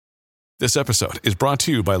This episode is brought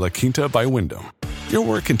to you by La Quinta by Wyndham. Your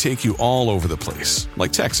work can take you all over the place,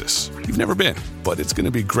 like Texas. You've never been, but it's going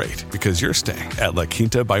to be great because you're staying at La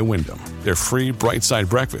Quinta by Wyndham. Their free Bright Side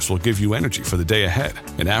breakfast will give you energy for the day ahead.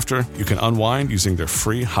 And after, you can unwind using their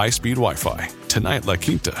free high-speed Wi-Fi. Tonight, La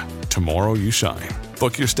Quinta. Tomorrow, you shine.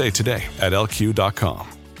 Book your stay today at lq.com.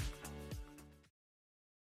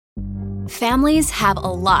 Families have a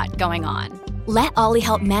lot going on. Let Ollie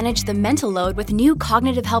help manage the mental load with new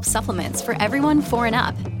cognitive help supplements for everyone 4 and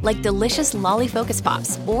up, like delicious Lolly Focus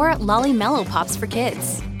Pops or Lolly Mellow Pops for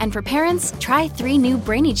kids. And for parents, try 3 new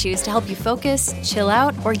Brainy Chews to help you focus, chill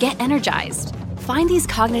out, or get energized. Find these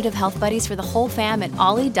cognitive health buddies for the whole fam at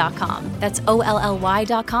ollie.com. That's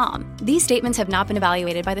OLLY.com. These statements have not been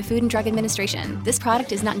evaluated by the Food and Drug Administration. This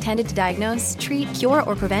product is not intended to diagnose, treat, cure,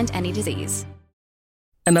 or prevent any disease.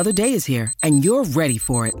 Another day is here, and you're ready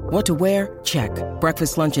for it. What to wear? Check.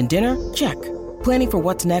 Breakfast, lunch, and dinner? Check. Planning for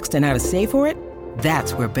what's next and how to save for it?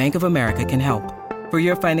 That's where Bank of America can help. For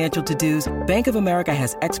your financial to-dos, Bank of America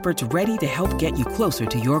has experts ready to help get you closer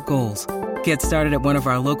to your goals. Get started at one of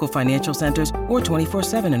our local financial centers or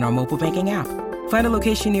 24/7 in our mobile banking app. Find a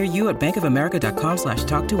location near you at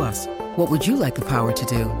bankofamerica.com/talktous. What would you like the power to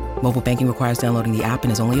do? Mobile banking requires downloading the app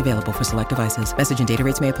and is only available for select devices. Message and data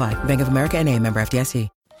rates may apply. Bank of America N.A., member FDIC.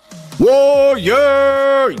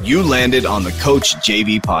 Warrior! You landed on the Coach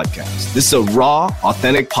JV podcast. This is a raw,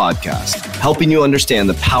 authentic podcast helping you understand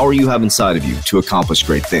the power you have inside of you to accomplish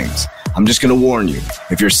great things. I'm just going to warn you,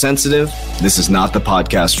 if you're sensitive, this is not the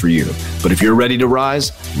podcast for you. But if you're ready to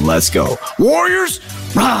rise, let's go. Warriors,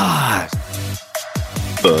 rise!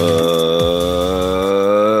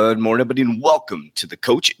 Good morning, everybody, and welcome to the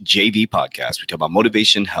Coach JV podcast. We talk about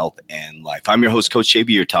motivation, health, and life. I'm your host, Coach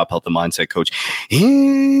JV, your top health and mindset coach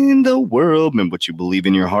in the world. And what you believe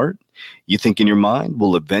in your heart, you think in your mind,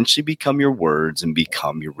 will eventually become your words and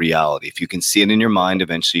become your reality. If you can see it in your mind,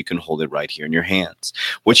 eventually you can hold it right here in your hands.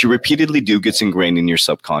 What you repeatedly do gets ingrained in your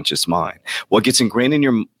subconscious mind. What gets ingrained in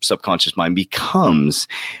your subconscious mind becomes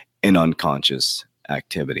an unconscious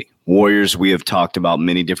activity. Warriors, we have talked about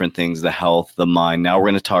many different things, the health, the mind. Now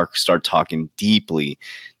we're going to start talking deeply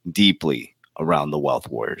around the wealth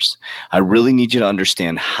warriors. I really need you to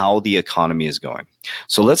understand how the economy is going.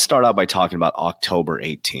 So let's start out by talking about October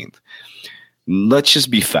 18th. Let's just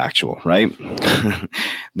be factual, right?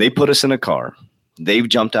 They put us in a car. They've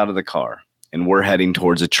jumped out of the car and we're heading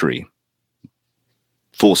towards a tree.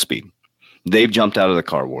 Full speed. They've jumped out of the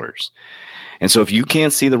car, warriors. And so if you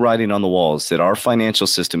can't see the writing on the walls that our financial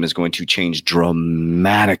system is going to change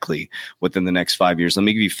dramatically within the next 5 years, let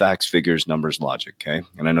me give you facts, figures, numbers, logic, okay?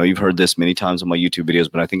 And I know you've heard this many times on my YouTube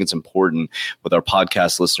videos, but I think it's important with our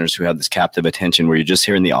podcast listeners who have this captive attention where you're just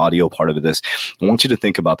hearing the audio part of this. I want you to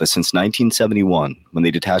think about this. Since 1971, when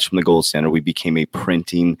they detached from the gold standard, we became a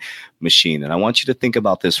printing machine. And I want you to think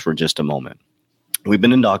about this for just a moment. We've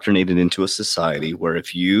been indoctrinated into a society where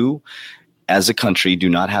if you as a country do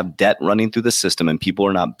not have debt running through the system and people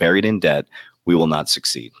are not buried in debt, we will not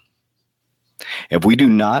succeed. If we do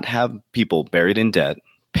not have people buried in debt,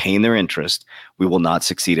 paying their interest, we will not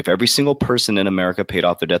succeed. If every single person in America paid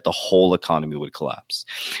off their debt, the whole economy would collapse.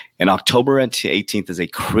 And October 18th is a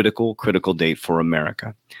critical date for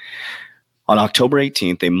America. On October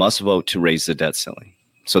 18th, they must vote to raise the debt ceiling.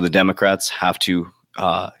 So the Democrats have to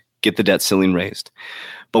get the debt ceiling raised.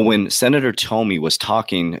 But when Senator Tomey was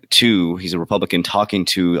he's a Republican, talking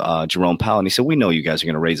to Jerome Powell, and he said, we know you guys are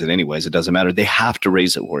going to raise it anyways. It doesn't matter. They have to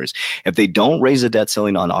raise it, warriors. If they don't raise the debt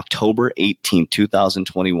ceiling on October 18,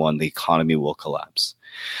 2021, the economy will collapse.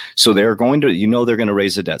 So they're going to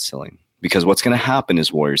raise the debt ceiling. Because what's going to happen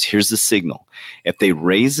is, warriors, here's the signal. If they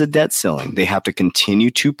raise the debt ceiling, they have to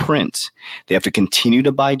continue to print. They have to continue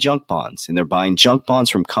to buy junk bonds. And they're buying junk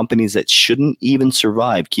bonds from companies that shouldn't even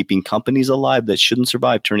survive, keeping companies alive that shouldn't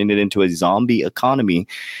survive, turning it into a zombie economy.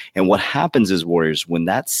 And what happens is, warriors, when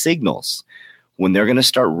that signals, when they're going to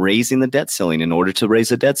start raising the debt ceiling, in order to raise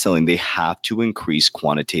the debt ceiling, they have to increase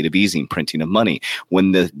quantitative easing, printing of money.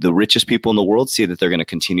 When the richest people in the world see that they're going to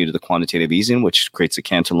continue to the quantitative easing, which creates a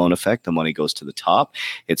Cantillon effect, the money goes to the top.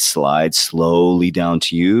 It slides slowly down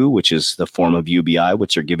to you, which is the form of UBI,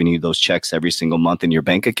 which are giving you those checks every single month in your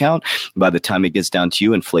bank account. By the time it gets down to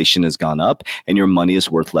you, inflation has gone up and your money is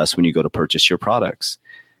worth less when you go to purchase your products.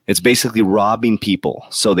 It's basically robbing people.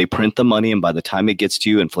 So they print the money, and by the time it gets to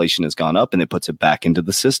you, inflation has gone up and it puts it back into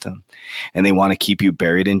the system. And they want to keep you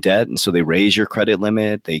buried in debt. And so they raise your credit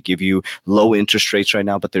limit. They give you low interest rates right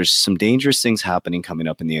now, but there's some dangerous things happening coming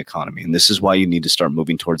up in the economy. And this is why you need to start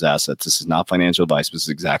moving towards assets. This is not financial advice. This is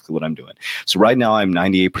exactly what I'm doing. So right now I'm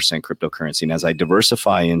 98% cryptocurrency. And as I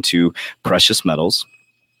diversify into precious metals,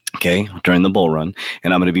 okay, during the bull run,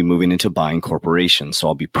 and I'm going to be moving into buying corporations. So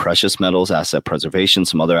I'll be precious metals, asset preservation,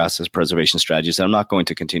 some other asset preservation strategies that I'm not going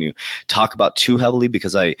to continue talk about too heavily,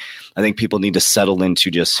 because I think people need to settle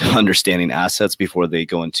into just understanding assets before they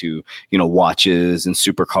go into, watches and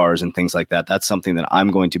supercars and things like that. That's something that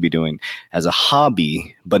I'm going to be doing as a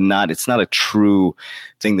hobby, but it's not a true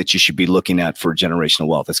thing that you should be looking at for generational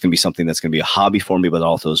wealth. It's going to be something that's going to be a hobby for me, but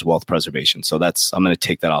also as wealth preservation. So I'm going to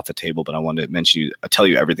take that off the table, but I wanted to tell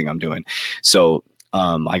you everything I'm doing. So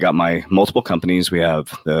I got my multiple companies. We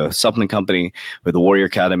have the supplement company, we have the Warrior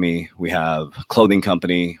Academy, we have a clothing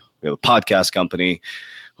company, we have a podcast company.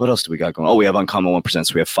 What else do we got going? Oh, we have Uncommon 1%.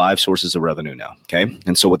 So we have 5 sources of revenue now. Okay.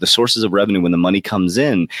 And so with the sources of revenue, when the money comes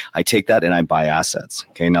in, I take that and I buy assets.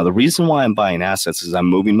 Okay. Now, the reason why I'm buying assets is I'm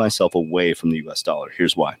moving myself away from the US dollar.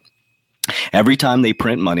 Here's why. Every time they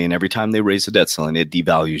print money and every time they raise the debt ceiling, it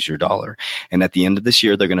devalues your dollar. And at the end of this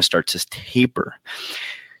year, they're going to start to taper.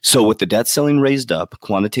 So with the debt ceiling raised up,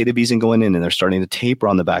 quantitative easing going in, and they're starting to taper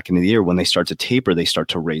on the back end of the year. When they start to taper, they start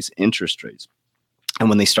to raise interest rates. And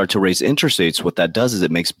when they start to raise interest rates, what that does is it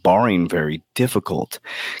makes borrowing very difficult.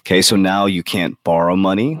 Okay, so now you can't borrow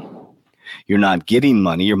money. You're not getting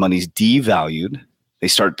money. Your money's devalued. They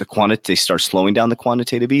start slowing down the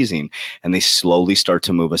quantitative easing, and they slowly start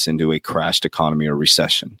to move us into a crashed economy or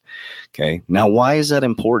recession. Okay. Now, why is that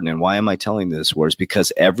important? And why am I telling this? Well, it's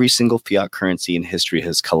because every single fiat currency in history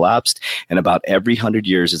has collapsed, and about every 100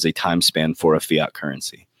 years is a time span for a fiat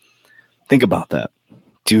currency. Think about that.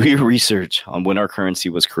 Do your research on when our currency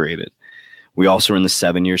was created. We also are in the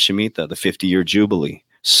 7-year Shemitah, the 50-year Jubilee.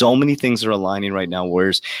 So many things are aligning right now,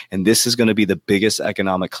 and this is going to be the biggest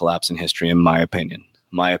economic collapse in history, in my opinion.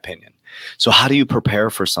 So how do you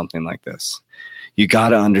prepare for something like this? You got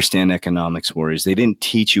to understand economics, warriors. They didn't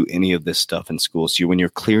teach you any of this stuff in school. So when you're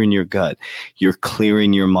clearing your gut, you're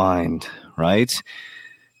clearing your mind, right?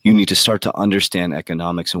 You need to start to understand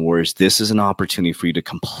economics, and warriors, this is an opportunity for you to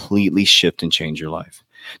completely shift and change your life.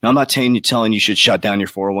 Now, I'm not telling you should shut down your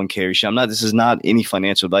 401k or this is not any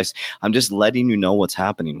financial advice. I'm just letting you know what's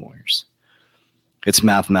happening, warriors. It's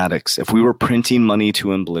mathematics. If we were printing money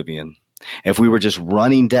to oblivion, if we were just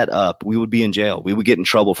running debt up, we would be in jail. We would get in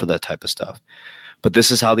trouble for that type of stuff. But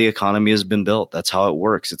this is how the economy has been built. That's how it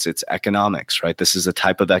works. It's economics, right? This is the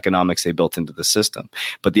type of economics they built into the system.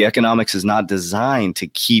 But the economics is not designed to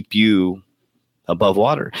keep you above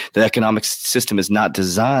water. The economic system is not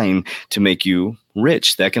designed to make you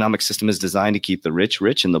rich. The economic system is designed to keep the rich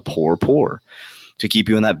rich and the poor poor, to keep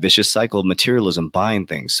you in that vicious cycle of materialism, buying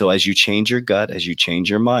things. So as you change your gut, as you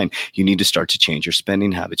change your mind, you need to start to change your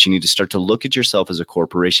spending habits. You need to start to look at yourself as a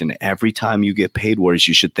corporation. Every time you get paid, whereas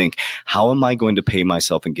you should think, how am I going to pay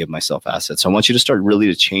myself and give myself assets? So I want you to start really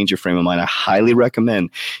to change your frame of mind. I highly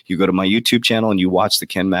recommend you go to my YouTube channel and you watch the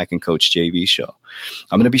Ken Mack and Coach JV show.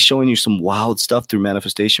 I'm going to be showing you some wild stuff through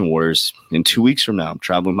Manifestation Warriors in 2 weeks from now. I'm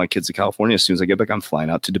traveling with my kids to California. As soon as I get back, I'm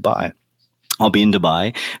flying out to Dubai. I'll be in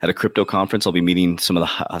Dubai at a crypto conference. I'll be meeting some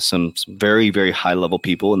very, very high level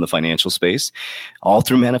people in the financial space, all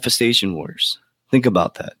through Manifestation Warriors. Think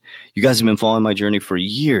about that. You guys have been following my journey for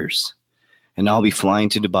years, and now I'll be flying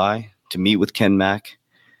to Dubai to meet with Ken Mack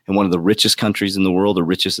in one of the richest countries in the world. The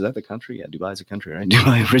richest, is that the country? Yeah, Dubai is a country, right?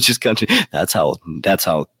 Dubai, richest country. That's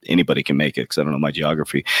how anybody can make it, because I don't know my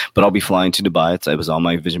geography. But I'll be flying to Dubai. It was on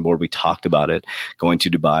my vision board. We talked about it, going to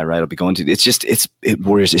Dubai, right? I'll be going to. It's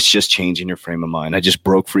just changing your frame of mind. I just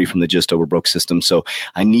broke free from the just over broke system. So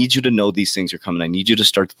I need you to know these things are coming. I need you to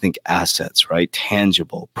start to think assets, right?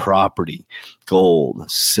 Tangible, property, gold,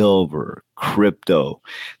 silver, crypto,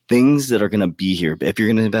 things that are going to be here. If you're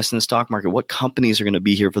going to invest in the stock market, what companies are going to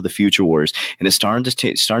be here for the future, wars? And it's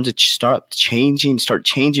start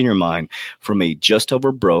changing your mind from a just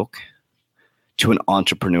over broke to an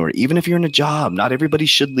entrepreneur. Even if you're in a job, not everybody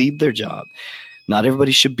should leave their job. Not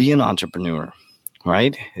everybody should be an entrepreneur,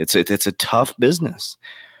 right? It's a tough business,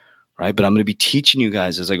 right? But I'm going to be teaching you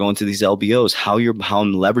guys as I go into these LBOs how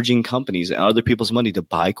I'm leveraging companies and other people's money to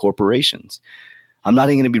buy corporations. I'm not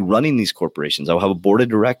even going to be running these corporations. I'll have a board of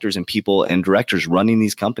directors and people and directors running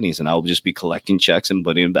these companies, and I'll just be collecting checks and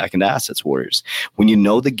putting them back into assets, warriors. When you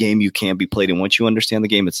know the game, you can be played. And once you understand the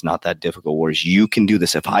game, it's not that difficult, warriors. You can do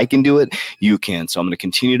this. If I can do it, you can. So I'm going to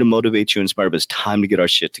continue to motivate you and inspire, but it's time to get our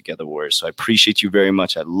shit together, warriors. So I appreciate you very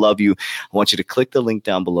much. I love you. I want you to click the link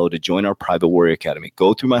down below to join our private Warrior Academy.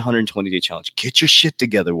 Go through my 120-day challenge. Get your shit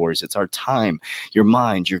together, warriors. It's our time, your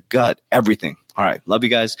mind, your gut, everything. All right. Love you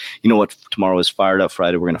guys. You know what? Tomorrow is Fired Up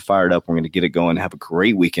Friday. We're going to fire it up. We're going to get it going. Have a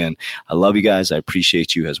great weekend. I love you guys. I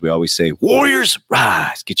appreciate you. As we always say, Warriors,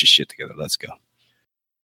 rise. Get your shit together. Let's go.